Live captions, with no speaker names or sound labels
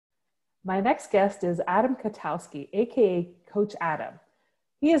My next guest is Adam Kotowski, aka Coach Adam.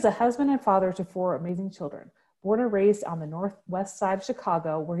 He is a husband and father to four amazing children. Born and raised on the northwest side of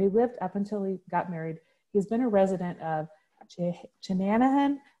Chicago, where he lived up until he got married, he's been a resident of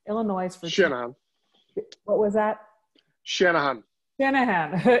Shanahan, Illinois for Shanahan. What was that? Shanahan,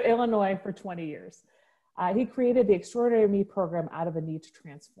 Illinois for 20 years. He created the Extraordinary Me program out of a need to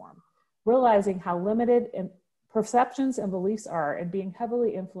transform, realizing how limited perceptions and beliefs are, and being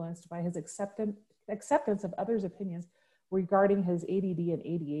heavily influenced by his acceptance of others' opinions regarding his ADD and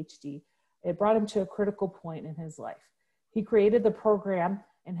ADHD. It brought him to a critical point in his life. He created the program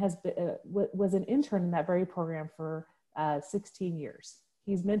and was an intern in that very program for 16 years.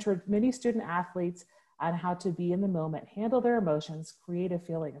 He's mentored many student athletes on how to be in the moment, handle their emotions, create a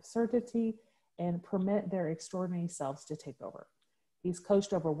feeling of certainty, and permit their extraordinary selves to take over. He's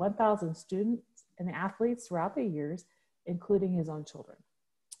coached over 1,000 students and athletes throughout the years, including his own children.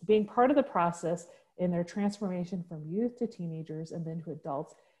 Being part of the process in their transformation from youth to teenagers and then to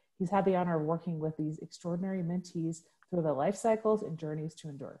adults, he's had the honor of working with these extraordinary mentees through their life cycles and journeys to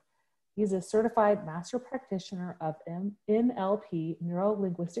endure. He's a certified master practitioner of NLP,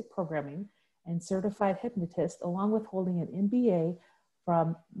 neuro-linguistic programming, and certified hypnotist, along with holding an MBA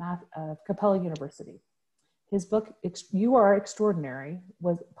from Capella University. His book, You Are Extraordinary,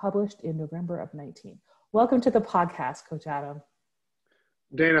 was published in November of 19. Welcome to the podcast, Coach Adam.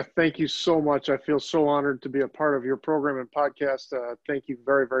 Dana, thank you so much. I feel so honored to be a part of your program and podcast. Thank you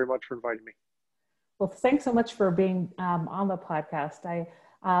very, very much for inviting me. Well, thanks so much for being on the podcast. I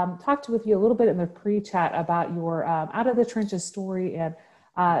talked with you a little bit in the pre-chat about your out of the trenches story, and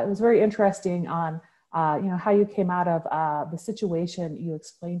it was very interesting on how you came out of the situation you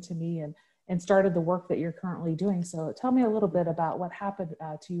explained to me and started the work that you're currently doing. So tell me a little bit about what happened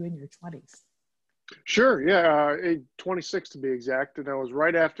to you in your 20s. Sure, yeah, 26 to be exact. And that was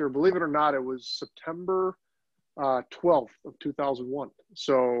right after, believe it or not, it was September 12th of 2001.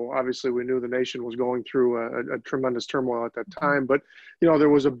 So obviously we knew the nation was going through a tremendous turmoil at that time, but there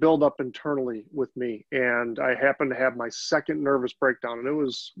was a buildup internally with me, and I happened to have my second nervous breakdown, and it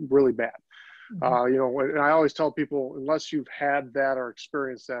was really bad. And I always tell people, unless you've had that or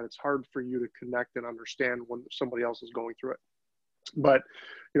experienced that, it's hard for you to connect and understand when somebody else is going through it. But,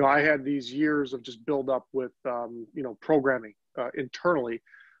 I had these years of just build up with, programming internally.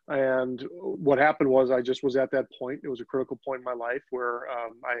 And what happened was I just was at that point. It was a critical point in my life where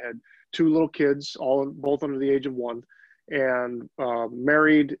I had two little kids, both under the age of one, and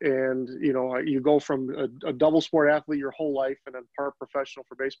married. And, you go from a double sport athlete your whole life and then part professional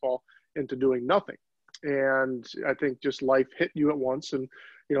for baseball into doing nothing. And I think just life hit you at once. And,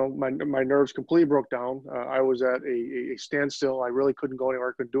 my nerves completely broke down. I was at a standstill. I really couldn't go anywhere.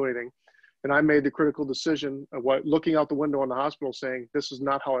 I couldn't do anything. And I made the critical decision of looking out the window in the hospital saying, this is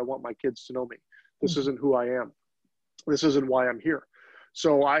not how I want my kids to know me. This isn't who I am. This isn't why I'm here.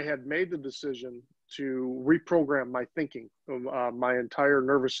 So I had made the decision to reprogram my thinking, my entire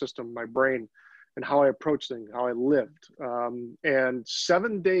nervous system, my brain, and how I approached things, how I lived. And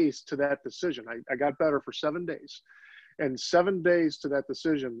 7 days to that decision, I got better for 7 days. And 7 days to that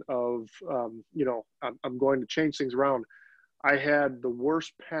decision of, I'm going to change things around, I had the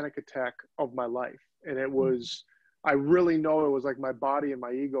worst panic attack of my life. And it was, I really know it was like my body and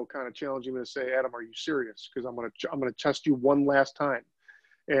my ego kind of challenging me to say, Adam, are you serious? Because I'm going to test you one last time.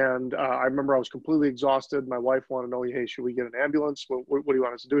 And I remember I was completely exhausted. My wife wanted to know, hey, should we get an ambulance? What do you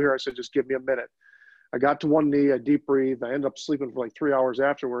want us to do here? I said, just give me a minute. I got to one knee, I deep breathed. I ended up sleeping for like 3 hours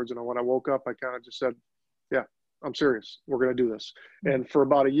afterwards. And when I woke up, I kind of just said, yeah, I'm serious. We're going to do this. And for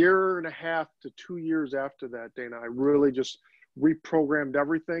about 1.5 to 2 years after that, Dana, I really just reprogrammed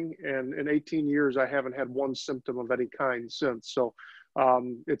everything. And in 18 years, I haven't had one symptom of any kind since. So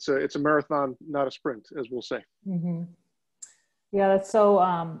it's a marathon, not a sprint, as we'll say. Mm-hmm. Yeah, that's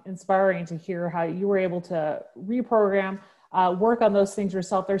so inspiring to hear how you were able to reprogram, work on those things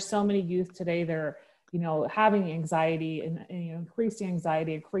yourself. There's so many youth today that are, having anxiety and increased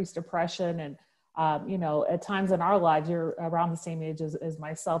anxiety, increased depression. And, at times in our lives, you're around the same age as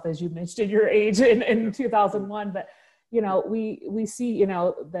myself, as you mentioned your age in 2001. But, we see,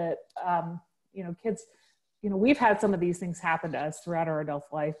 that, kids, we've had some of these things happen to us throughout our adult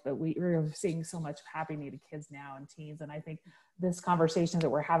life, but we're seeing so much happy needed kids now and teens. And I think this conversation that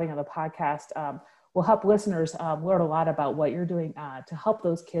we're having on the podcast will help listeners learn a lot about what you're doing to help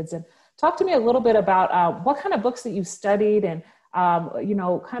those kids. And talk to me a little bit about what kind of books that you've studied and,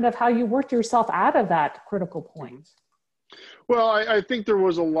 kind of how you worked yourself out of that critical point. Well, I think there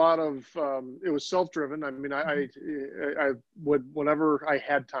was a lot of it was self-driven. I mean, Mhm. I would whenever I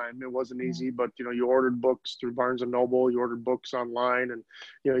had time. It wasn't Yeah. easy, but you ordered books through Barnes and Noble, you ordered books online, and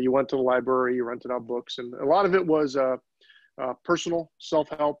you went to the library, you rented out books, and a lot of it was personal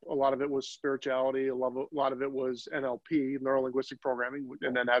self-help. A lot of it was spirituality. A lot of it was NLP, neuro linguistic programming,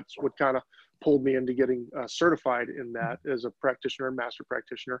 and then that's what kind of pulled me into getting certified in that as a practitioner, master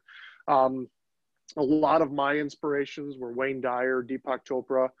practitioner. Um, a lot of my inspirations were Wayne Dyer, Deepak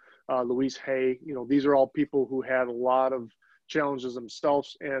Chopra, Louise Hay. These are all people who had a lot of challenges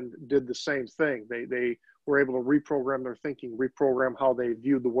themselves and did the same thing. They were able to reprogram their thinking, reprogram how they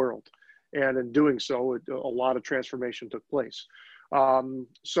viewed the world, and in doing so, a lot of transformation took place.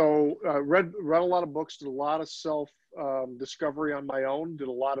 So read a lot of books, did a lot of self discovery on my own, did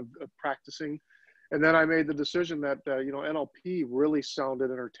a lot of practicing, and then I made the decision that NLP really sounded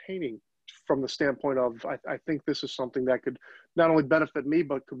entertaining from the standpoint of I think this is something that could not only benefit me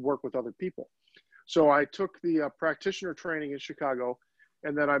but could work with other people. So I took the practitioner training in Chicago,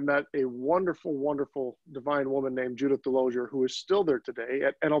 and then I met a wonderful, wonderful divine woman named Judith Delosier, who is still there today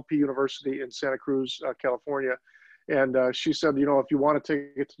at NLP University in Santa Cruz, California. And she said, if you want to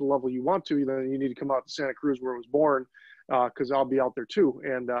take it to the level you want to, then you need to come out to Santa Cruz where I was born, because I'll be out there too.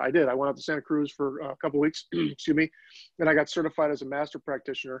 And I did. I went out to Santa Cruz for a couple of weeks, excuse me, and I got certified as a master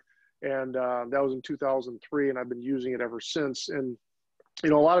practitioner. And that was in 2003, and I've been using it ever since. And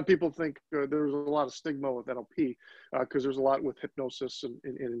a lot of people think there's a lot of stigma with NLP because there's a lot with hypnosis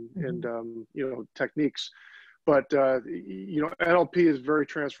and techniques. But NLP is very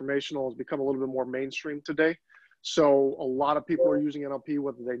transformational. It's become a little bit more mainstream today. So a lot of people are using NLP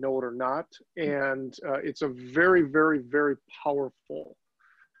whether they know it or not, and it's a very, very, very powerful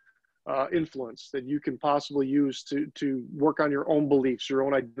influence that you can possibly use to work on your own beliefs, your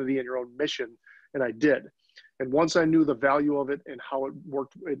own identity, and your own mission. And I did. And once I knew the value of it and how it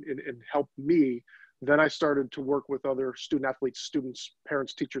worked and helped me, then I started to work with other student athletes, students,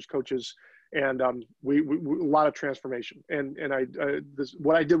 parents, teachers, coaches, and we a lot of transformation. And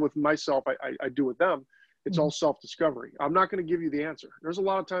what I did with myself, I do with them. It's all self-discovery. I'm not going to give you the answer. There's a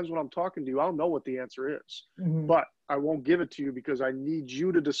lot of times when I'm talking to you, I'll know what the answer is, but I won't give it to you because I need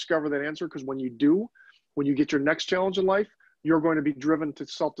you to discover that answer. Because when you do, when you get your next challenge in life, you're going to be driven to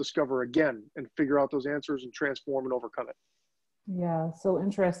self-discover again and figure out those answers and transform and overcome it. Yeah, so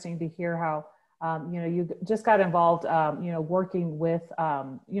interesting to hear how you just got involved, working with,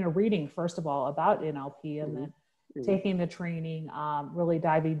 reading first of all about NLP and then taking the training, really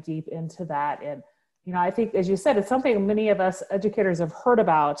diving deep into that. And, I think, as you said, it's something many of us educators have heard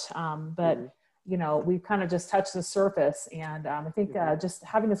about, but, we've kind of just touched the surface. And I think just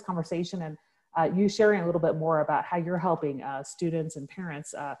having this conversation and you sharing a little bit more about how you're helping students and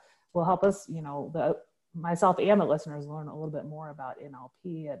parents will help us, myself and the listeners learn a little bit more about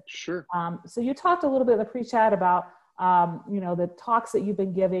NLP. And sure. So you talked a little bit in the pre-chat about, the talks that you've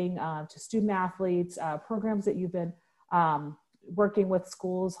been giving to student athletes, programs that you've been working with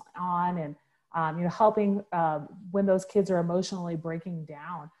schools on, and, helping when those kids are emotionally breaking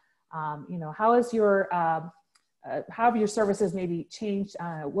down. How is how have your services maybe changed?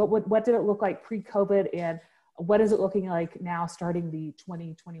 What did it look like pre-COVID, and what is it looking like now starting the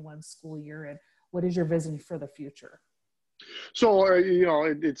 2021 school year? And what is your vision for the future? So, I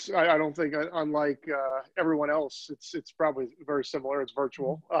don't think unlike everyone else, it's probably very similar. It's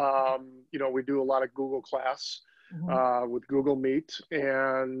virtual. We do a lot of Google Class with Google Meet,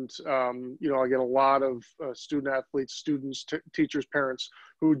 and I get a lot of student athletes, students, teachers, parents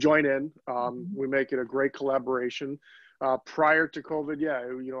who join in. We make it a great collaboration. Prior to COVID,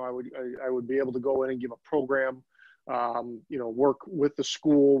 I would be able to go in and give a program, work with the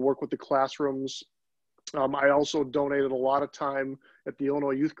school, work with the classrooms. I also donated a lot of time at the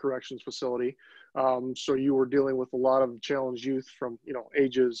Illinois Youth Corrections Facility. So you were dealing with a lot of challenged youth from,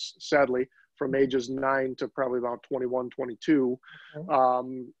 ages, sadly, from ages 9 to probably about 21, 22.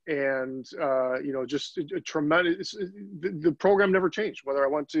 Just a tremendous, the program never changed, whether I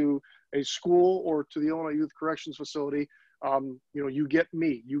went to a school or to the Illinois Youth Corrections Facility. You get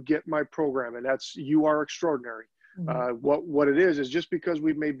me, you get my program, and you are extraordinary. What it is just because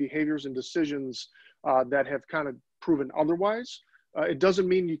we've made behaviors and decisions that have kind of proven otherwise, it doesn't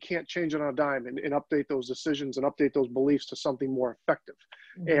mean you can't change it on a dime and update those decisions and update those beliefs to something more effective.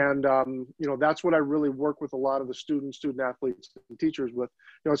 And, that's what I really work with a lot of the student athletes and teachers with.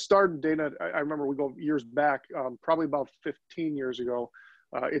 It started, Dana, I remember we go years back, probably about 15 years ago.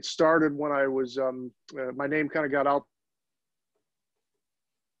 It started when I was, my name kind of got out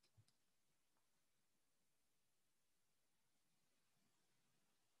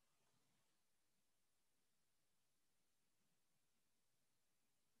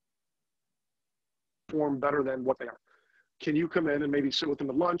perform better than what they are. Can you come in and maybe sit with them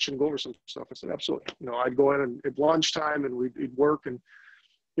at lunch and go over some stuff? I said, absolutely. You know, I'd go in and at lunchtime and we'd work. And,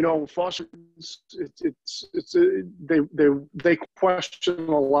 you know, foster, they question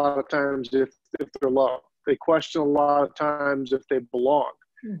a lot of times if they're loved. They question a lot of times if they belong.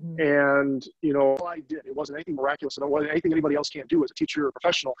 Mm-hmm. And, you know, all I did, it wasn't anything miraculous. It wasn't anything anybody else can't do as a teacher or a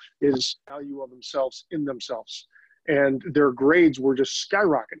professional, is value of themselves in themselves. And their grades were just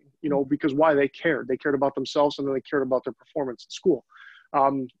skyrocketing, you know, because why? They cared. They cared about themselves, and then they cared about their performance in school.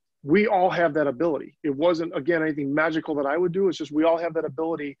 We all have that ability. It wasn't, again, anything magical that I would do. It's just we all have that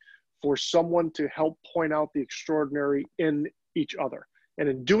ability for someone to help point out the extraordinary in each other. And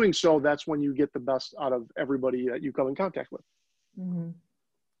in doing so, that's when you get the best out of everybody that you come in contact with. Mm-hmm.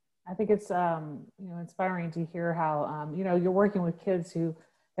 I think it's, you know, inspiring to hear how, you know, you're working with kids who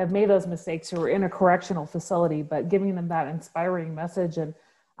have made those mistakes, who are in a correctional facility, but giving them that inspiring message and,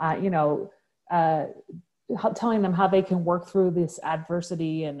 you know, telling them how they can work through this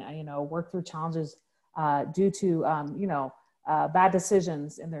adversity and, you know, work through challenges due to, you know, bad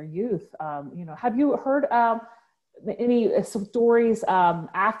decisions in their youth. You know, have you heard any stories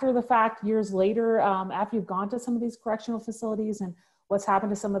after the fact, years later, after you've gone to some of these correctional facilities, and what's happened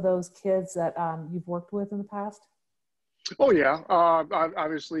to some of those kids that you've worked with in the past? Oh yeah,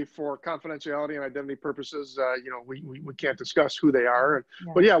 obviously for confidentiality and identity purposes, you know, we can't discuss who they are.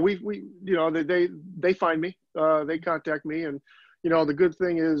 Yeah. But yeah, we you know, they find me, they contact me, and you know, the good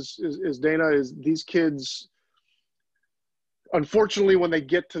thing is Dana, is these kids, unfortunately, when they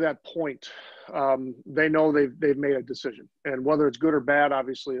get to that point, they know they've made a decision, and whether it's good or bad,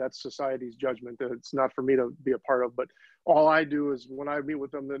 obviously that's society's judgment. That it's not for me to be a part of. But all I do is when I meet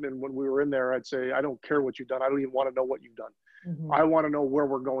with them, and when we were in there, I'd say, I don't care what you've done. I don't even want to know what you've done. Mm-hmm. I want to know where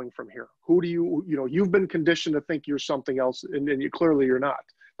we're going from here. Who do you know, you've been conditioned to think you're something else, and clearly you're not.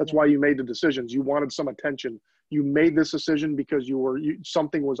 That's why you made the decisions. You wanted some attention. You made this decision because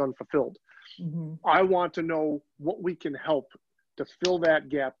something was unfulfilled. Mm-hmm. I want to know what we can help to fill that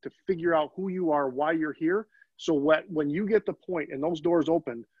gap, to figure out who you are, why you're here. So when you get the point and those doors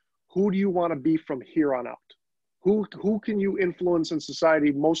open, who do you want to be from here on out? Who can you influence in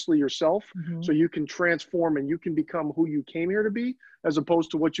society, mostly yourself, Mm-hmm. so you can transform and you can become who you came here to be, as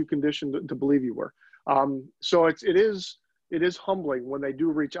opposed to what you conditioned to believe you were. So it is humbling when they do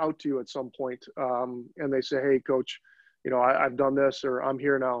reach out to you at some point, and they say, hey, coach, you know, I've done this, or I'm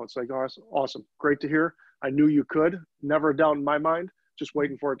here now. It's like, oh, awesome. Great to hear. I knew you could. Never a doubt in my mind, just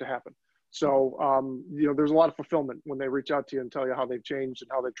waiting for it to happen. So, you know, there's a lot of fulfillment when they reach out to you and tell you how they've changed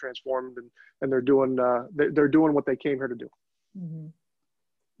and how they've transformed, and they're doing what they came here to do. Mm-hmm.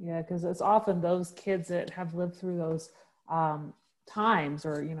 Yeah, because it's often those kids that have lived through those times,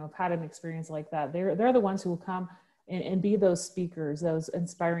 or, you know, have had an experience like that. They're the ones who will come and be those speakers, those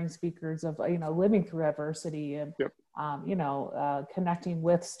inspiring speakers of, you know, living through adversity and, yep. You know, connecting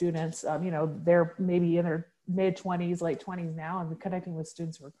with students. You know, they're maybe in their mid-20s, late 20s now, and connecting with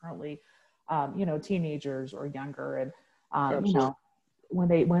students who are currently, you know, teenagers or younger. And, you know,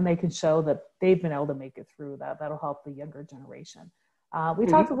 when they can show that they've been able to make it through that, that'll help the younger generation. We Mm-hmm.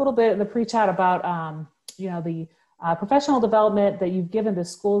 talked a little bit in the pre-chat about, you know, the professional development that you've given to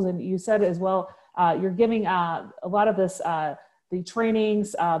schools, and you said as well, you're giving a lot of this, the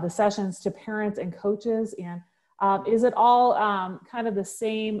trainings, the sessions to parents and coaches. And is it all kind of the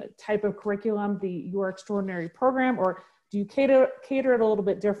same type of curriculum, Your Extraordinary program, or do you cater it a little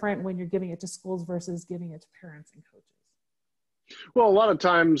bit different when you're giving it to schools versus giving it to parents and coaches? Well, a lot of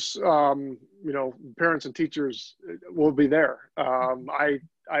times, you know, parents and teachers will be there. I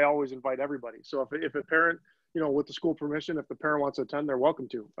always invite everybody. So if a parent, you know, with the school permission, if the parent wants to attend, they're welcome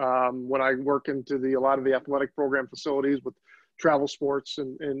to. When I work into a lot of the athletic program facilities with travel sports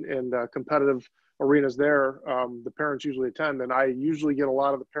and competitive arenas there, the parents usually attend, and I usually get a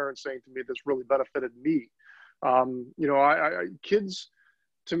lot of the parents saying to me, this really benefited me. You know, kids,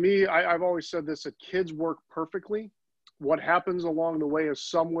 to me, I've always said this, that kids work perfectly. What happens along the way is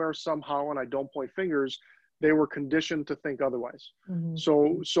somewhere, somehow, and I don't point fingers, they were conditioned to think otherwise.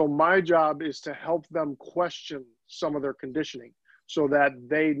 Mm-hmm. So my job is to help them question some of their conditioning so that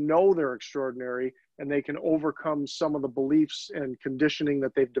they know they're extraordinary and they can overcome some of the beliefs and conditioning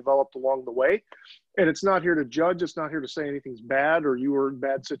that they've developed along the way. And it's not here to judge. It's not here to say anything's bad or you were in a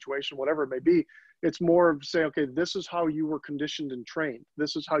bad situation, whatever it may be. It's more of say, okay, this is how you were conditioned and trained.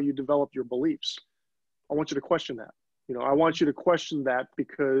 This is how you developed your beliefs. I want you to question that. You know, I want you to question that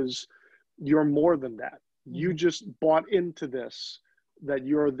because you're more than that. Mm-hmm. You just bought into this, that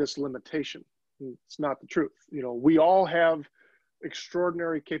you're this limitation. It's not the truth. You know, we all have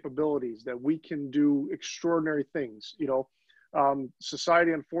extraordinary capabilities, that we can do extraordinary things. You know,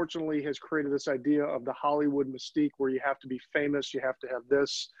 Society, unfortunately, has created this idea of the Hollywood mystique where you have to be famous, you have to have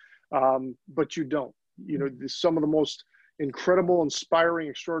this, but you don't. You know, some of the most incredible, inspiring,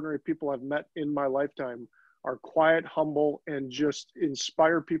 extraordinary people I've met in my lifetime are quiet, humble, and just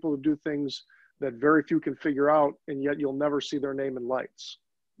inspire people to do things that very few can figure out, and yet you'll never see their name in lights.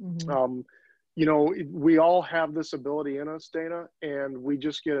 Mm-hmm. You know, we all have this ability in us, Dana, and we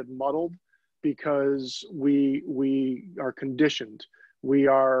just get it muddled because we are conditioned, we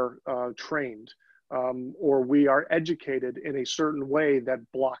are trained, or we are educated in a certain way that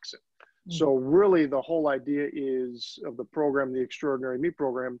blocks it. Mm-hmm. So really the whole idea is of the program, the Extraordinary Me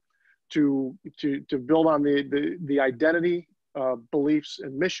program, to build on the identity, beliefs,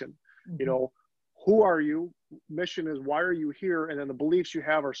 and mission. Mm-hmm. You know, who are you? Mission is why are you here? And then the beliefs you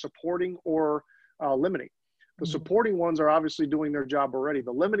have are supporting or limiting. The Mm-hmm. supporting ones are obviously doing their job already.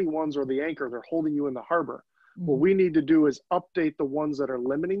 The limiting ones are the anchor. They're holding you in the harbor. Mm-hmm. What we need to do is update the ones that are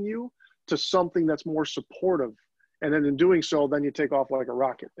limiting you to something that's more supportive. And then in doing so, then you take off like a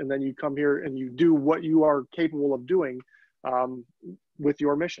rocket. And then you come here and you do what you are capable of doing with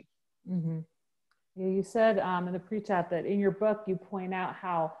your mission. Mm-hmm. Yeah, you said in the pre-chat that in your book, you point out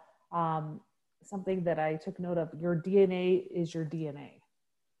how something that I took note of, your DNA is your DNA.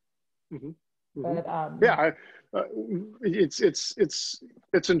 Mm-hmm. Mm-hmm. But yeah,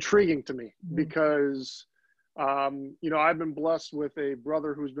 it's intriguing to me. Mm-hmm. Because you know, I've been blessed with a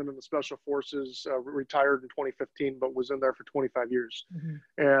brother who's been in the Special Forces, retired in 2015, but was in there for 25 years. Mm-hmm.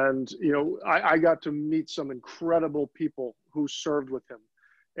 And you know, I got to meet some incredible people who served with him.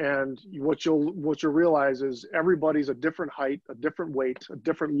 And what you'll realize is everybody's a different height, a different weight, a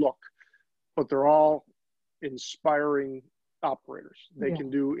different look, but they're all inspiring operators. They can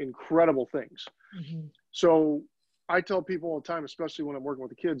do incredible things. Mm-hmm. So I tell people all the time, especially when I'm working with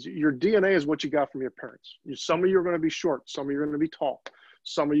the kids, your DNA is what you got from your parents. Some of you are going to be short. Some of you are going to be tall.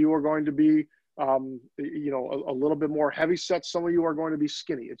 Some of you are going to be, you know, a little bit more heavy set. Some of you are going to be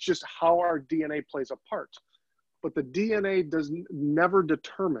skinny. It's just how our DNA plays a part. But the DNA never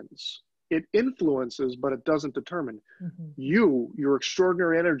determines. It influences, but it doesn't determine. Mm-hmm. Your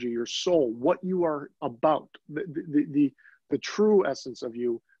extraordinary energy, your soul, what you are about, the true essence of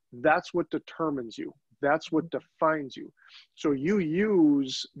you, that's what determines you. That's what defines you. So you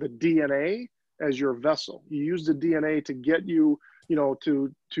use the DNA as your vessel. You use the DNA to get you, you know,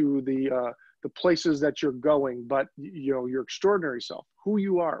 to the places that you're going. But you know, your extraordinary self, who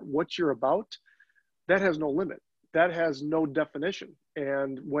you are, what you're about, that has no limit. That has no definition.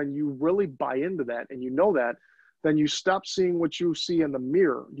 And when you really buy into that and you know that, then you stop seeing what you see in the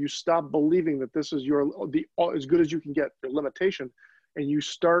mirror. You stop believing that this is as good as you can get, your limitation, and you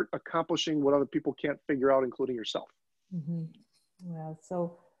start accomplishing what other people can't figure out, including yourself. Mm-hmm. Yeah,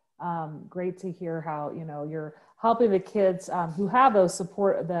 so great to hear how, you know, you're helping the kids who have those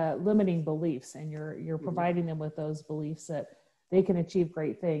the limiting beliefs, and you're providing them with those beliefs that they can achieve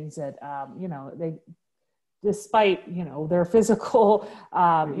great things, that, you know, despite, you know, their physical,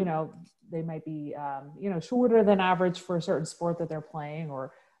 you know, they might be, you know, shorter than average for a certain sport that they're playing,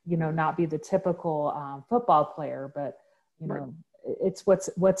 or, you know, not be the typical football player, but, you know, it's what's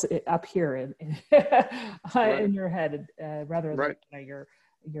up here in your head, rather than you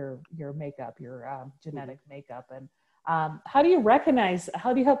know, your makeup, your genetic makeup. And how do you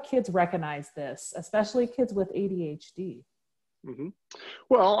help kids recognize this, especially kids with ADHD? Mm-hmm.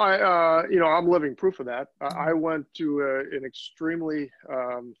 Well, you know, I'm living proof of that. I went to an extremely,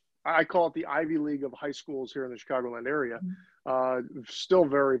 I call it the Ivy League of high schools here in the Chicagoland area. Still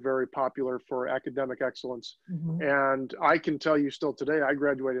very, very popular for academic excellence. And I can tell you still today, I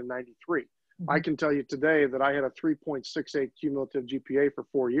graduated in 93. I can tell you today that I had a 3.68 cumulative GPA for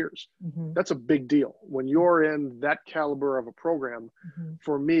 4 years. That's a big deal. When you're in that caliber of a program,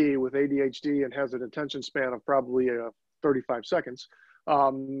 for me with ADHD and has an attention span of probably 35 seconds,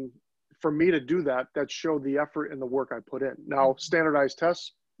 for me to do that showed the effort and the work I put in. Now, standardized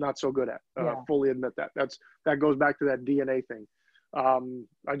tests, not so good at, fully admit that. That goes back to that DNA thing.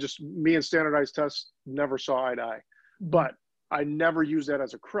 Me and standardized tests never saw eye to eye, but I never use that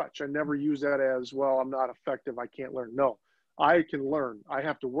as a crutch. I never use that as, well, I'm not effective, I can't learn. No, I can learn. I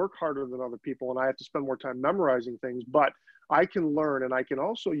have to work harder than other people, and I have to spend more time memorizing things, but I can learn, and I can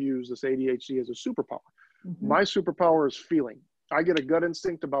also use this ADHD as a superpower. My superpower is feeling. I get a gut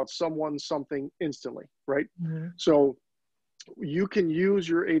instinct about something instantly, right? So you can use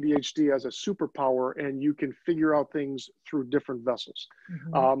your ADHD as a superpower, and you can figure out things through different vessels.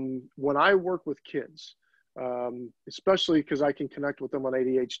 When I work with kids, especially because I can connect with them on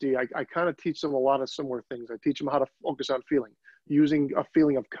ADHD, I kind of teach them a lot of similar things. I teach them how to focus on feeling, using a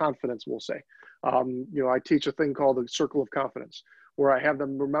feeling of confidence, we'll say. You know, I teach a thing called the circle of confidence, where I have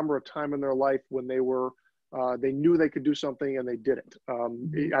them remember a time in their life when they knew they could do something and they did it.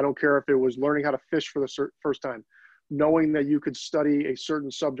 I don't care if it was learning how to fish for the first time, knowing that you could study a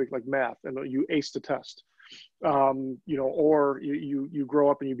certain subject like math and you aced the test. You know, or you grow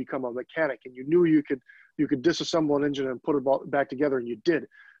up and you become a mechanic and you knew you could disassemble an engine and put it back together, and you did.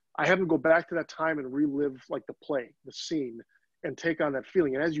 I have them go back to that time and relive like the play, the scene, and take on that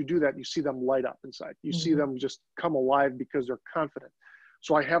feeling. And as you do that, you see them light up inside. You see them just come alive because they're confident.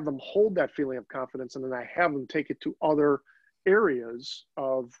 So I have them hold that feeling of confidence, and then I have them take it to other areas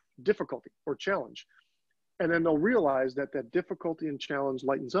of difficulty or challenge. And then they'll realize that that difficulty and challenge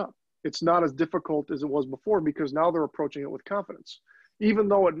lightens up. It's not as difficult as it was before because now they're approaching it with confidence. Even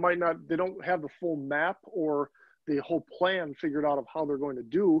though it might not, they don't have the full map or the whole plan figured out of how they're going to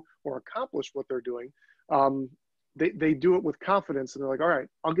do or accomplish what they're doing. They do it with confidence, and they're like, all right,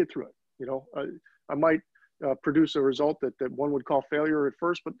 I'll get through it. You know, I might produce a result that one would call failure at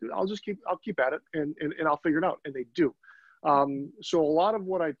first, but I'll keep at it and I'll figure it out. And they do. So a lot of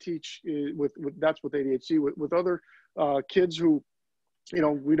what I teach is that's with ADHD, with other kids who, you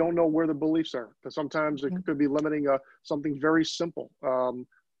know, we don't know where the beliefs are. Because sometimes it could be limiting something very simple.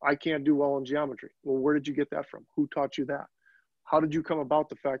 I can't do well in geometry. Well, where did you get that from? Who taught you that? How did you come about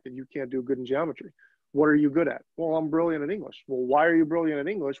the fact that you can't do good in geometry? What are you good at? Well, I'm brilliant in English. Well, why are you brilliant in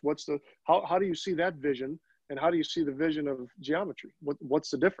English? How do you see that vision? And how do you see the vision of geometry?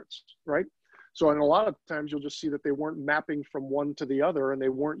 What's the difference, right? So, and a lot of times you'll just see that they weren't mapping from one to the other, and they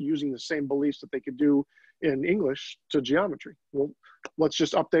weren't using the same beliefs that they could do in English to geometry. Well, let's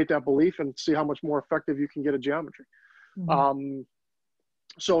just update that belief and see how much more effective you can get at geometry.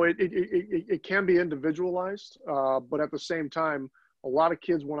 So it can be individualized, but at the same time, a lot of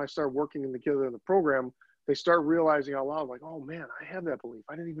kids, when I start working together in the program, they start realizing out loud, like, oh man, I have that belief.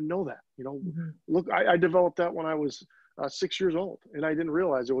 I didn't even know that. You know, look, I developed that when I was 6 years old, and I didn't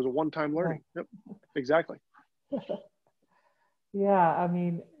realize it was a one-time learning. Yep, exactly. Yeah, I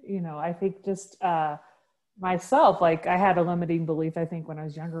mean, you know, I think just myself, like I had a limiting belief. I think when I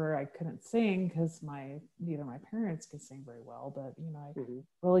was younger, I couldn't sing because neither my parents could sing very well. But you know,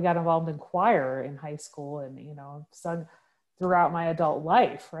 I really got involved in choir in high school, and you know, sung throughout my adult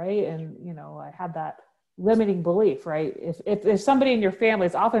life, right? And you know, I had that limiting belief, right? If somebody in your family,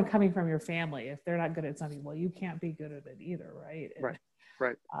 it's often coming from your family. If they're not good at something, well, you can't be good at it either, right? And,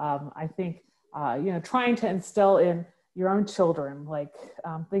 right. I think you know, trying to instill in your own children like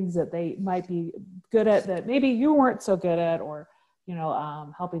things that they might be good at that maybe you weren't so good at, or you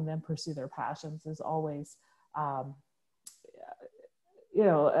know, helping them pursue their passions is always you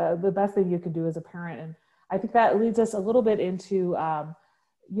know, the best thing you can do as a parent. And I think that leads us a little bit into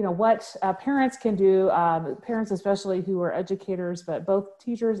you know, what parents can do, parents especially who are educators, but both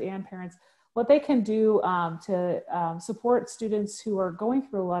teachers and parents, what they can do to support students who are going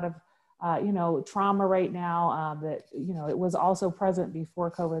through a lot of you know, trauma right now, that, you know, it was also present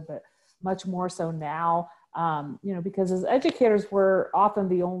before COVID, but much more so now, you know, because as educators, we're often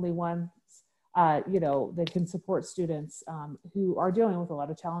the only ones, you know, that can support students who are dealing with a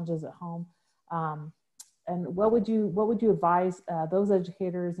lot of challenges at home. And what would you advise those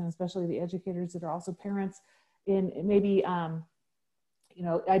educators, and especially the educators that are also parents, in maybe, you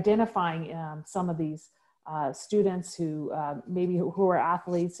know, identifying some of these students who maybe who are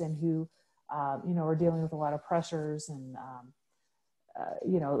athletes and who you know, are dealing with a lot of pressures, and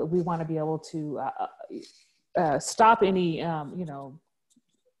you know, we want to be able to stop any you know,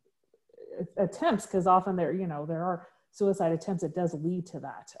 attempts, because often there are suicide attempts. It does lead to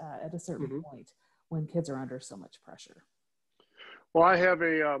that at a certain point when kids are under so much pressure. Well, I have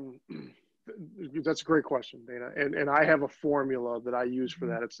that's a great question, Dana. And I have a formula that I use for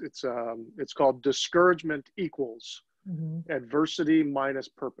that. It's called discouragement equals adversity minus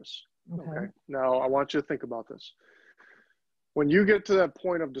purpose. Okay. Now I want you to think about this. When you get to that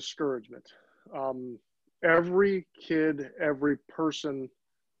point of discouragement, every kid, every person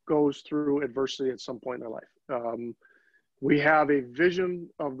goes through adversity at some point in their life. We have a vision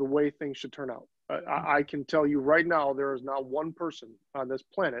of the way things should turn out. I can tell you right now, there is not one person on this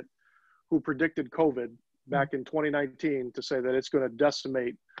planet who predicted COVID back in 2019 to say that it's going to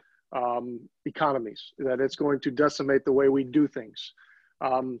decimate economies, that it's going to decimate the way we do things.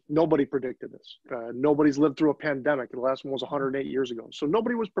 Nobody predicted this. Nobody's lived through a pandemic. The last one was 108 years ago. So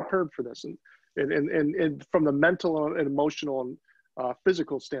nobody was prepared for this. And from the mental and emotional and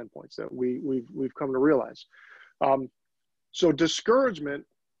physical standpoints that we've come to realize. So discouragement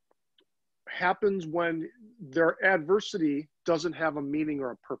happens when their adversity doesn't have a meaning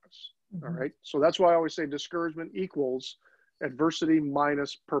or a purpose. All right. So that's why I always say discouragement equals adversity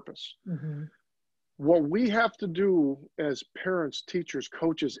minus purpose. Mm-hmm. What we have to do as parents, teachers,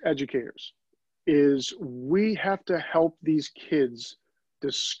 coaches, educators is we have to help these kids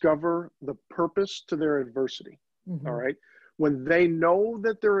discover the purpose to their adversity. Mm-hmm. All right. When they know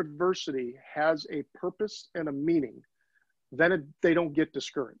that their adversity has a purpose and a meaning, then they don't get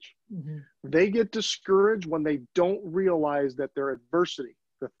discouraged. Mm-hmm. They get discouraged when they don't realize that their adversity,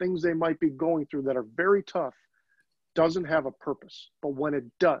 the things they might be going through that are very tough, doesn't have a purpose. But when it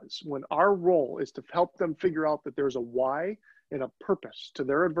does, when our role is to help them figure out that there's a why and a purpose to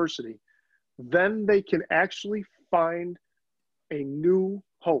their adversity, then they can actually find a new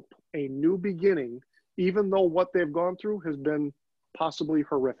hope, a new beginning, even though what they've gone through has been possibly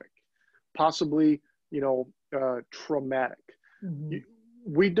horrific, possibly, traumatic. Mm-hmm.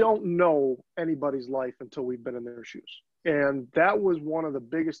 We don't know anybody's life until we've been in their shoes. And that was one of the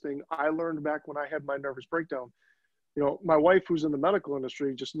biggest things I learned back when I had my nervous breakdown. My wife, who's in the medical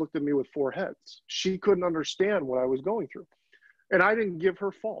industry, just looked at me with four heads. She couldn't understand what I was going through. And I didn't give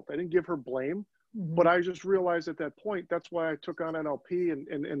her fault. I didn't give her blame. Mm-hmm. But I just realized at that point, that's why I took on NLP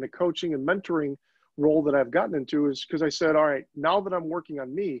and the coaching and mentoring role that I've gotten into, is because I said, all right, now that I'm working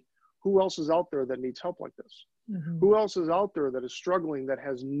on me, who else is out there that needs help like this? Mm-hmm. Who else is out there that is struggling, that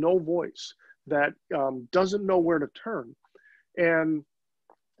has no voice, that doesn't know where to turn? And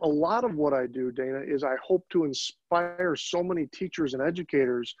a lot of what I do, Dana, is I hope to inspire so many teachers and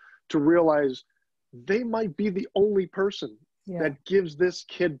educators to realize they might be the only person that gives this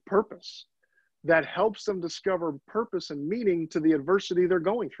kid purpose, that helps them discover purpose and meaning to the adversity they're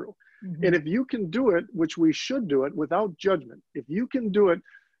going through. Mm-hmm. And if you can do it, which we should do it without judgment, if you can do it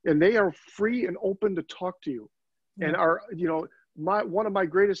and they are free and open to talk to you, and are, one of my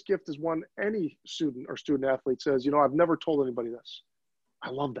greatest gifts is when any student or student athlete says, I've never told anybody this. I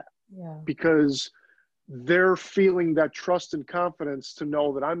love that. Yeah. Because they're feeling that trust and confidence to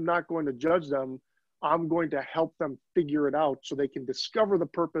know that I'm not going to judge them. I'm going to help them figure it out so they can discover the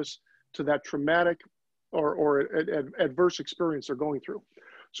purpose to that traumatic or adverse experience they're going through.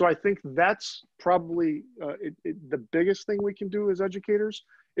 So I think that's probably the biggest thing we can do as educators,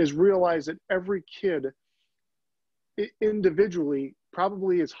 is realize that every kid individually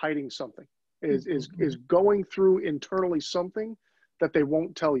probably is hiding something, is going through internally something that they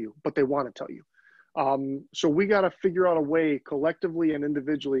won't tell you, but they want to tell you. So we got to figure out a way collectively and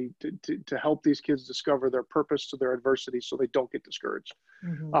individually to help these kids discover their purpose to their adversity so they don't get discouraged.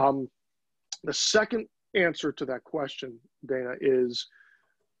 Mm-hmm. The second answer to that question, Dana, is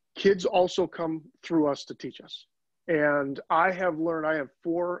kids also come through us to teach us. And I have learned, I have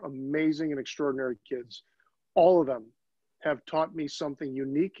four amazing and extraordinary kids. All of them have taught me something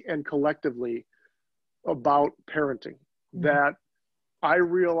unique and collectively about parenting, mm-hmm. that I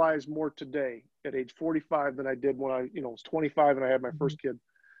realize more today at age 45 than I did when I was 25 and I had my mm-hmm. first kid.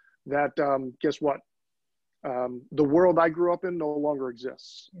 That guess what? The world I grew up in no longer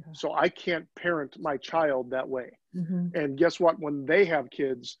exists. Yeah. So I can't parent my child that way. Mm-hmm. And guess what? When they have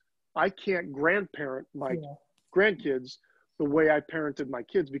kids, I can't grandparent my grandkids the way I parented my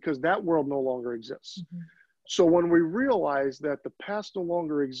kids, because that world no longer exists. Mm-hmm. So when we realize that the past no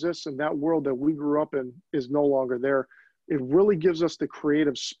longer exists and that world that we grew up in is no longer there, it really gives us the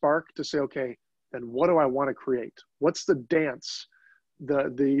creative spark to say, okay, then what do I want to create? What's the dance,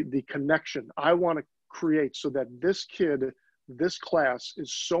 the connection I want to create so that this kid, this class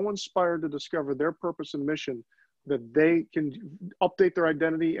is so inspired to discover their purpose and mission that they can update their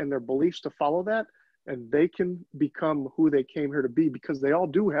identity and their beliefs to follow that, and they can become who they came here to be, because they all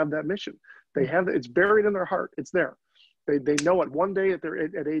do have that mission. They have it's buried in their heart. It's there. They know it. One day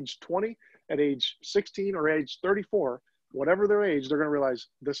at age 20, at age 16, or age 34, whatever their age, they're going to realize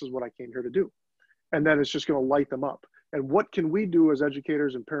this is what I came here to do. And then it's just going to light them up. And what can we do as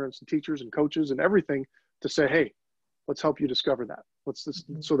educators and parents and teachers and coaches and everything to say, hey, let's help you discover that.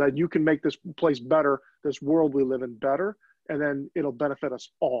 So that you can make this place better, this world we live in better, and then it'll benefit us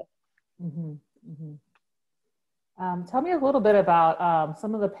all. Mm-hmm. Mm-hmm. Tell me a little bit about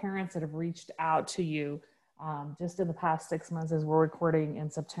some of the parents that have reached out to you just in the past 6 months, as we're recording in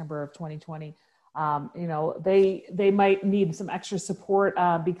September of 2020. They might need some extra support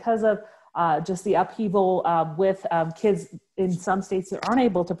because of just the upheaval with kids in some states that aren't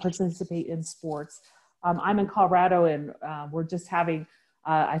able to participate in sports. I'm in Colorado, and we're just having,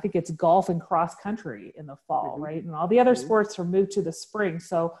 I think it's golf and cross country in the fall, mm-hmm. right? And all the other mm-hmm. sports are moved to the spring.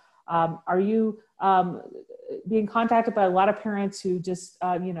 So are you being contacted by a lot of parents who just,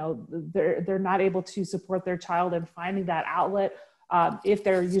 they're not able to support their child and finding that outlet if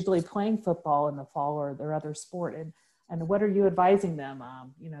they're usually playing football in the fall or their other sport? And what are you advising them,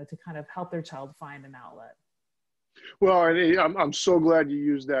 to kind of help their child find an outlet? Well, and I'm so glad you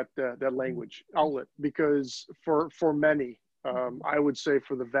used that language, outlet, because for many, I would say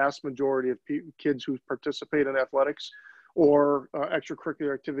for the vast majority of kids who participate in athletics or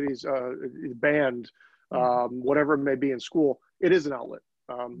extracurricular activities, band, whatever it may be in school, it is an outlet.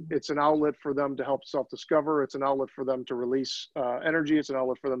 It's an outlet for them to help self-discover. It's an outlet for them to release energy. It's an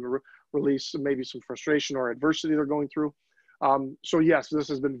outlet for them to release maybe some frustration or adversity they're going through. So yes, this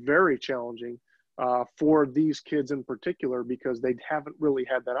has been very challenging for these kids in particular because they haven't really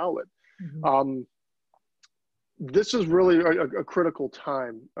had that outlet. This is really a critical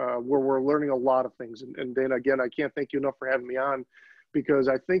time where we're learning a lot of things. And Dana, again, I can't thank you enough for having me on, because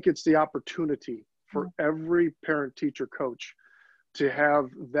I think it's the opportunity for every parent, teacher, coach to have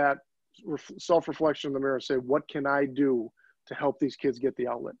that self-reflection in the mirror and say, what can I do to help these kids get the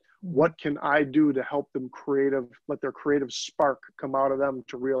outlet? What can I do to help them let their creative spark come out of them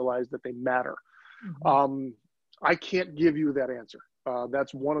to realize that they matter? I can't give you that answer.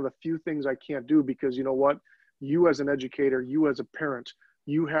 That's one of the few things I can't do, because you know what? You as an educator, you as a parent,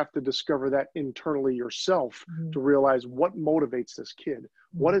 you have to discover that internally yourself to realize what motivates this kid,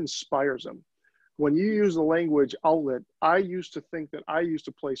 what inspires them. When you use the language outlet, I used to think that I used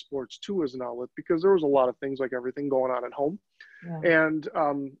to play sports too as an outlet, because there was a lot of things like everything going on at home. And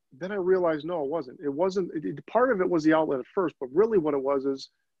then I realized, no, it wasn't. Part of it was the outlet at first, but really what it was is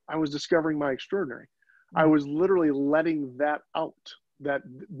I was discovering my extraordinary. I was literally letting that out, that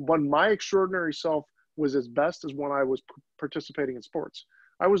when my extraordinary self was as best as when I was participating in sports.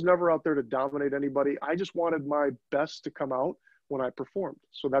 I was never out there to dominate anybody. I just wanted my best to come out when I performed.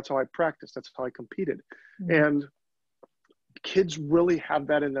 So that's how I practiced. That's how I competed. And kids really have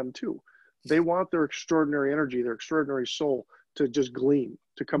that in them too. They want their extraordinary energy, their extraordinary soul to just gleam,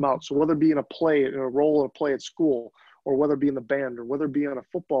 to come out. So whether it be in a play, in a role in a play at school, or whether it be in the band, or whether it be on a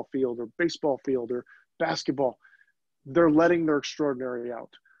football field or baseball field or basketball, they're letting their extraordinary out.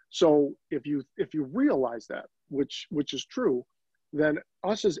 So if you realize that, which is true, then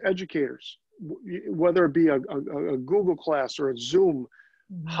us as educators, whether it be a Google class or a Zoom,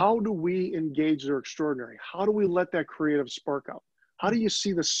 how do we engage their extraordinary? How do we let that creative spark out? How do you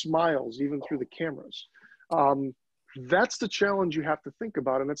see the smiles even through the cameras? That's the challenge you have to think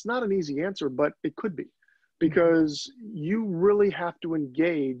about. And it's not an easy answer, but it could be, because you really have to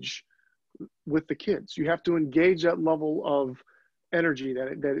engage with the kids. You have to engage that level of energy,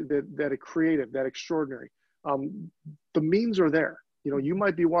 that creative, that extraordinary. The means are there. You know, you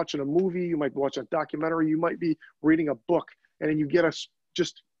might be watching a movie, you might be watching a documentary, you might be reading a book, and then you get a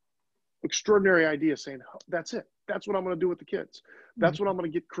just extraordinary idea saying, that's it. That's what I'm going to do with the kids. That's what I'm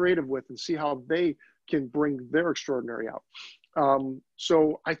going to get creative with and see how they can bring their extraordinary out.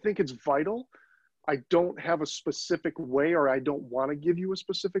 So I think it's vital. I don't have a specific way, or I don't want to give you a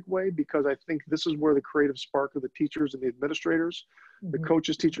specific way, because I think this is where the creative spark of the teachers and the administrators, the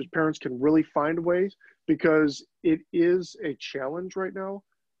coaches, teachers, parents can really find ways, because it is a challenge right now.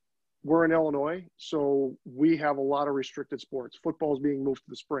 We're in Illinois, so we have a lot of restricted sports. Football is being moved to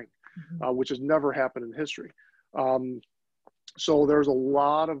the spring, which has never happened in history. So there's a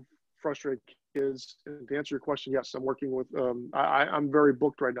lot of frustrated kids. And to answer your question, yes, I'm working with, I'm very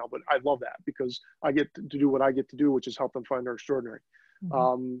booked right now, but I love that, because I get to do what I get to do, which is help them find their extraordinary.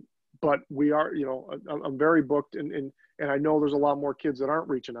 But we are, you know, I'm very booked, and I know there's a lot more kids that aren't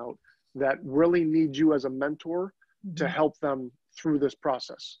reaching out that really need you as a mentor to help them through this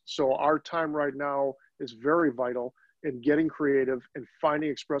process. So our time right now is very vital in getting creative and finding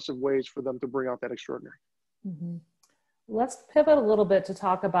expressive ways for them to bring out that extraordinary. Let's pivot a little bit to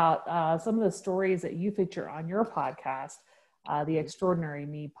talk about some of the stories that you feature on your podcast, the Extraordinary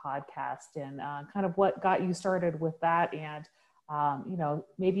Me podcast, and kind of what got you started with that, and you know,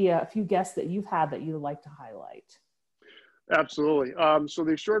 maybe a few guests that you've had that you would like to highlight. Absolutely. So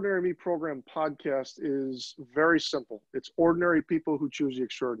the Extraordinary Me program podcast is very simple. It's ordinary people who choose the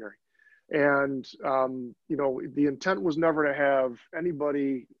extraordinary. And, you know, the intent was never to have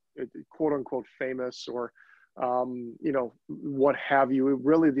anybody, quote unquote, famous or, you know, what have you.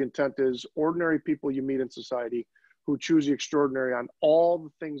 Really, the intent is ordinary people you meet in society who choose the extraordinary on all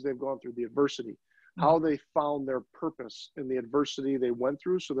the things they've gone through, the adversity, how they found their purpose in the adversity they went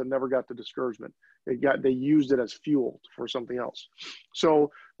through, so they never got to discouragement. They used it as fuel for something else. So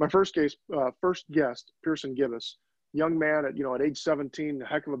my first guest, Pearson Gibbous, young man at age 17, a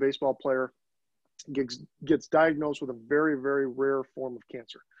heck of a baseball player, gets diagnosed with a very, very rare form of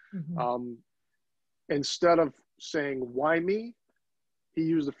cancer. Instead of saying, why me? He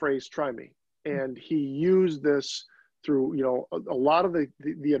used the phrase, try me. And he used this through, a lot of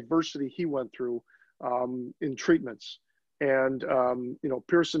the adversity he went through in treatments. And, you know,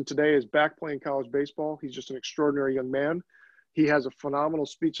 Pearson today is back playing college baseball. He's just an extraordinary young man. He has a phenomenal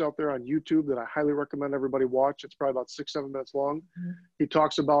speech out there on YouTube that I highly recommend everybody watch. It's probably about 6-7 minutes long. Mm-hmm. He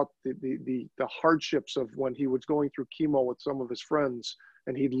talks about the hardships of when he was going through chemo with some of his friends,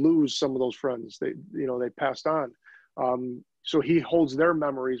 and he'd lose some of those friends. They passed on. So he holds their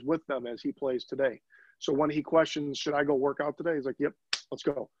memories with them as he plays today. So when he questions, should I go work out today? He's like, yep, let's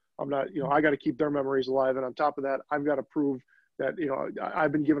go. I'm not, you know, I got to keep their memories alive. And on top of that, I've got to prove that, you know,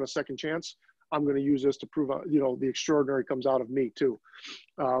 I've been given a second chance. I'm going to use this to prove, you know, the extraordinary comes out of me too.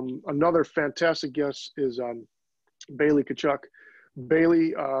 Another fantastic guest is Bailey Kachuk.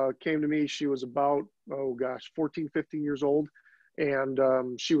 Bailey came to me. She was about, 14, 15 years old. And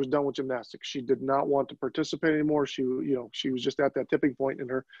she was done with gymnastics. She did not want to participate anymore. She was just at that tipping point, and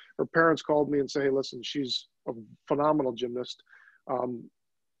her parents called me and said, hey, listen, she's a phenomenal gymnast.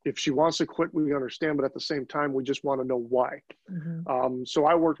 If she wants to quit, we understand, but at the same time, we just want to know why. Mm-hmm. So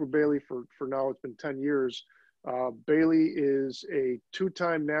I worked with Bailey for now, it's been 10 years. Bailey is a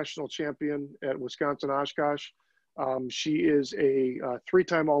 2-time national champion at Wisconsin Oshkosh. She is a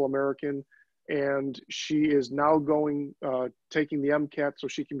 3-time All-American, and she is now taking the MCAT so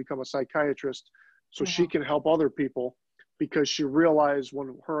she can become a psychiatrist, so she can help other people, because she realized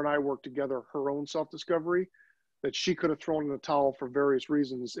when her and I worked together, her own self-discovery, that she could have thrown in the towel for various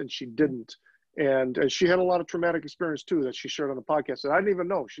reasons, and she didn't. And she had a lot of traumatic experience too that she shared on the podcast that I didn't even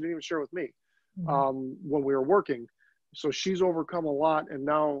know. She didn't even share with me when we were working. So she's overcome a lot, and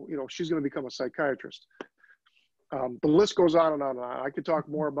now, you know, she's going to become a psychiatrist. The list goes on and on and on. I could talk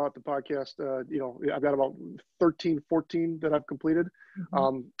more about the podcast. You know, I've got about 13, 14 that I've completed.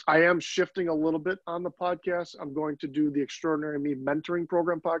 Mm-hmm. I am shifting a little bit on the podcast. I'm going to do the Extraordinary Me Mentoring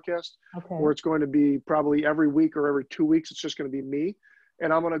Program podcast, where it's going to be probably every week or every 2 weeks. It's just going to be me.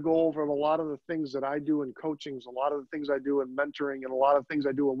 And I'm going to go over a lot of the things that I do in coachings, a lot of the things I do in mentoring, and a lot of things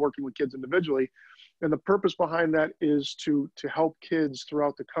I do in working with kids individually. And the purpose behind that is to help kids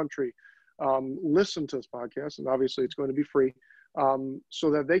throughout the country listen to this podcast, and obviously it's going to be free,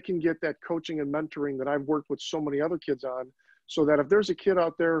 so that they can get that coaching and mentoring that I've worked with so many other kids on, so that if there's a kid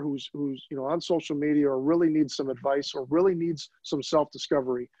out there who's you know, on social media, or really needs some advice, or really needs some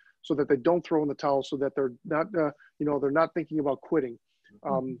self-discovery, so that they don't throw in the towel, so that they're not you know, they're not thinking about quitting.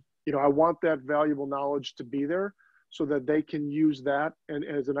 You know, I want that valuable knowledge to be there, so that they can use that and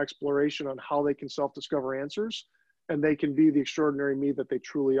as an exploration on how they can self-discover answers, and they can be the extraordinary me that they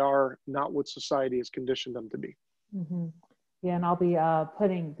truly are, not what society has conditioned them to be. Mm-hmm. Yeah, and I'll be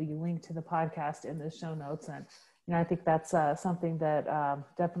putting the link to the podcast in the show notes. And, you know, I think that's something that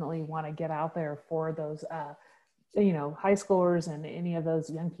definitely want to get out there for those, you know, high schoolers and any of those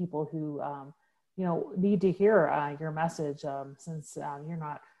young people who, you know, need to hear your message, since you're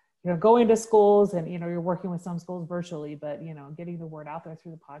not, you know, going to schools, and, you know, you're working with some schools virtually, but, you know, getting the word out there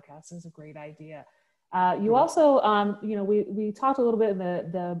through the podcast is a great idea. You also, you know, we talked a little bit in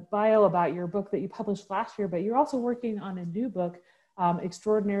the bio about your book that you published last year, but you're also working on a new book,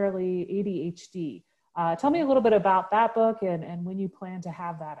 Extraordinarily ADHD. Tell me a little bit about that book and when you plan to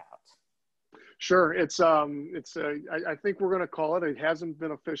have that out. Sure. I think we're going to call it, it hasn't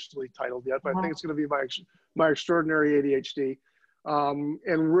been officially titled yet, but I think it's going to be my Extraordinary ADHD.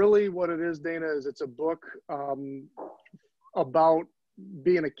 And really what it is, Dana, is it's a book about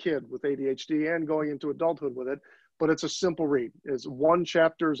being a kid with ADHD and going into adulthood with it, but it's a simple read. It's one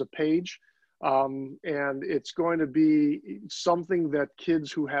chapter is a page, and it's going to be something that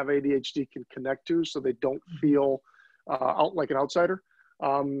kids who have ADHD can connect to, so they don't feel out like an outsider.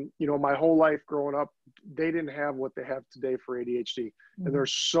 You know, my whole life growing up, they didn't have what they have today for ADHD. And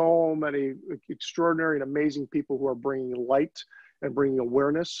there's so many extraordinary and amazing people who are bringing light and bringing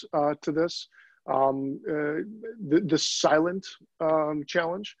awareness to this. The silent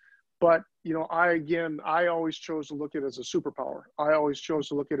challenge. But, you know, I always chose to look at it as a superpower. I always chose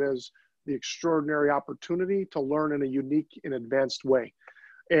to look at it as the extraordinary opportunity to learn in a unique and advanced way.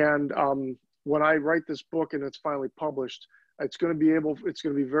 And when I write this book and it's finally published, it's going to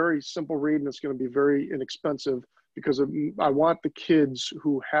be very simple read, and it's going to be very inexpensive, because I want the kids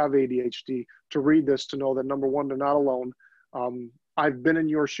who have ADHD to read this, to know that, number one, they're not alone. I've been in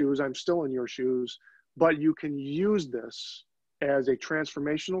your shoes. I'm still in your shoes, but you can use this as a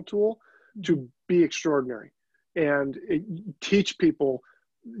transformational tool to be extraordinary and teach people.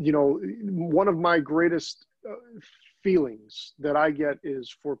 You know, one of my greatest feelings that I get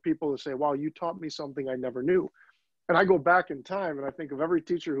is for people to say, wow, you taught me something I never knew. And I go back in time and I think of every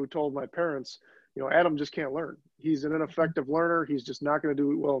teacher who told my parents, you know, Adam just can't learn. He's an ineffective learner. He's just not going to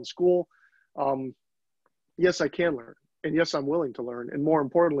do well in school. Yes, I can learn. And yes, I'm willing to learn. And more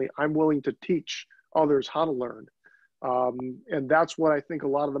importantly, I'm willing to teach others how to learn. And that's what I think a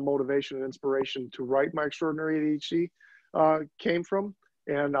lot of the motivation and inspiration to write my Extraordinary ADHD came from.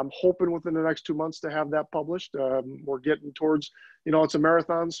 And I'm hoping within the next 2 months to have that published. We're getting towards, it's a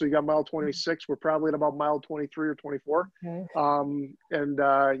marathon. So you got mile 26. We're probably at about mile 23 or 24. Okay.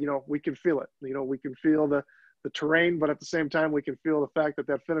 We can feel it. We can feel the terrain, but at the same time, we can feel the fact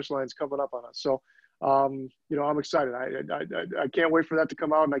that finish line is coming up on us. So, I'm excited. I can't wait for that to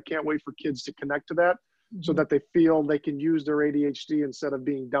come out, and I can't wait for kids to connect to that so that they feel they can use their ADHD instead of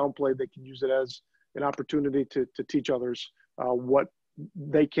being downplayed. They can use it as an opportunity to teach others what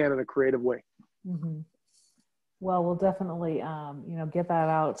they can in a creative way. Well, we'll definitely, get that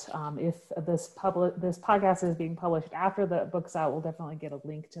out. If this podcast is being published after the book's out, we'll definitely get a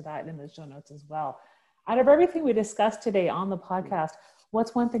link to that in the show notes as well. Out of everything we discussed today on the podcast,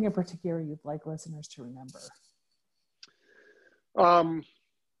 what's one thing in particular you'd like listeners to remember?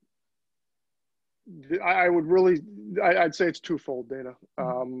 I'd say it's twofold, Dana.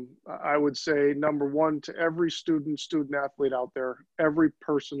 I would say, number one, to every student athlete out there, every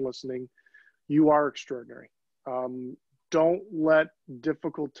person listening, you are extraordinary. Don't let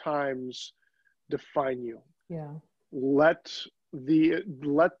difficult times define you. Yeah. Let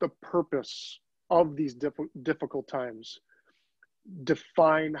the purpose of these difficult times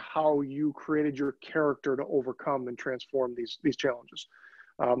define how you created your character to overcome and transform these challenges.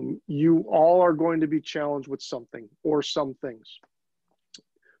 You all are going to be challenged with something or some things.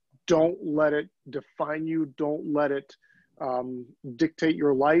 Don't let it define you. Don't let it dictate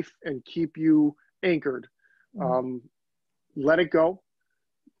your life and keep you anchored. Let it go,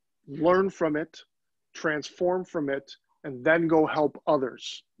 learn from it, transform from it, and then go help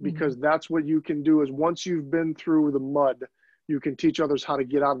others, because that's what you can do. Is once you've been through the mud, you can teach others how to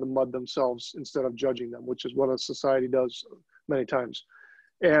get out of the mud themselves instead of judging them, which is what a society does many times.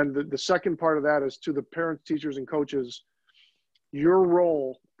 And the second part of that is to the parents, teachers, and coaches. Your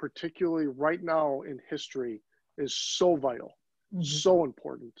role, particularly right now in history, is so vital, so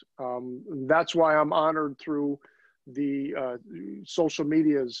important. That's why I'm honored through the social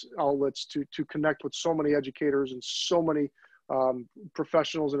media's outlets to connect with so many educators and so many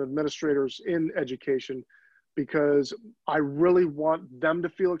professionals and administrators in education, because I really want them to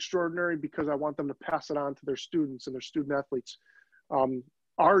feel extraordinary, because I want them to pass it on to their students and their student athletes.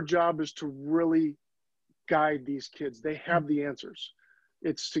 Our job is to really guide these kids. They have the answers.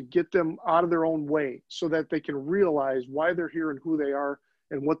 It's to get them out of their own way so that they can realize why they're here and who they are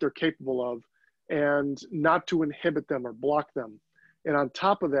and what they're capable of, and not to inhibit them or block them. And on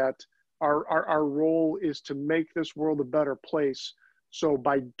top of that, our role is to make this world a better place. So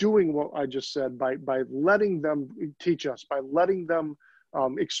by doing what I just said, by letting them teach us, by letting them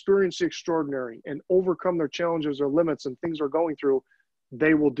experience the extraordinary and overcome their challenges or limits and things they're going through,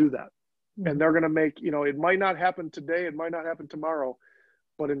 they will do that. And they're going to make, it might not happen today, it might not happen tomorrow,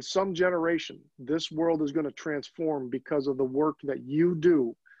 but in some generation, this world is going to transform because of the work that you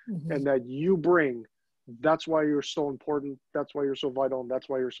do and that you bring. That's why you're so important. That's why you're so vital. And that's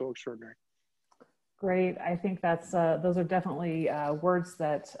why you're so extraordinary. Great. I think that's, those are definitely words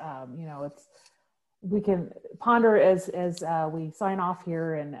that, we can ponder as we sign off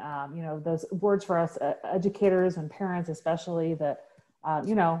here. And, those words for us educators and parents, especially, that,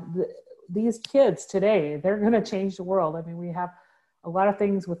 these kids today, they're going to change the world. I mean, we have a lot of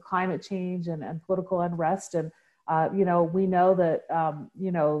things with climate change and political unrest. And, we know that,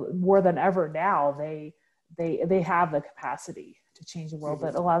 more than ever now, they have the capacity to change the world.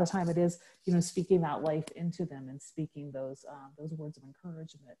 But a lot of the time it is, speaking that life into them and speaking those words of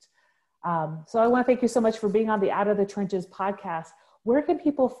encouragement. So I want to thank you so much for being on the Out of the Trenches podcast. Where can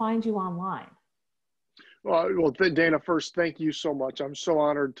people find you online? Well, Dana, first, thank you so much. I'm so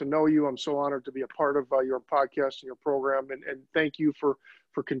honored to know you. I'm so honored to be a part of your podcast and your program. And thank you for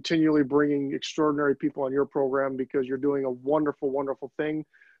continually bringing extraordinary people on your program, because you're doing a wonderful, wonderful thing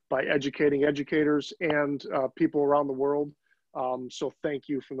by educating educators and people around the world. So thank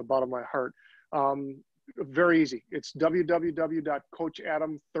you from the bottom of my heart. Very easy. It's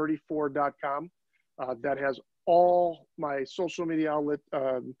www.coachadam34.com. That has all my social media outlet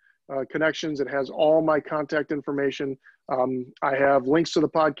connections. It has all my contact information. I have links to the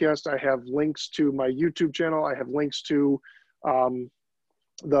podcast. I have links to my YouTube channel. I have links to the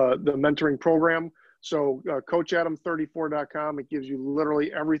mentoring program. So coachadam34.com. It gives you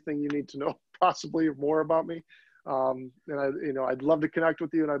literally everything you need to know, possibly more about me. And I'd love to connect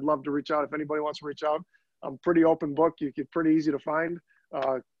with you, and I'd love to reach out. If anybody wants to reach out, I'm pretty open book. You're pretty easy to find.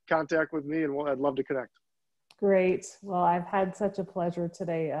 Contact with me, and I'd love to connect. Great. Well, I've had such a pleasure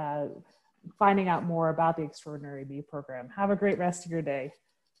today finding out more about the Extraordinary Me program. Have a great rest of your day.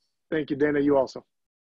 Thank you, Dana. You also.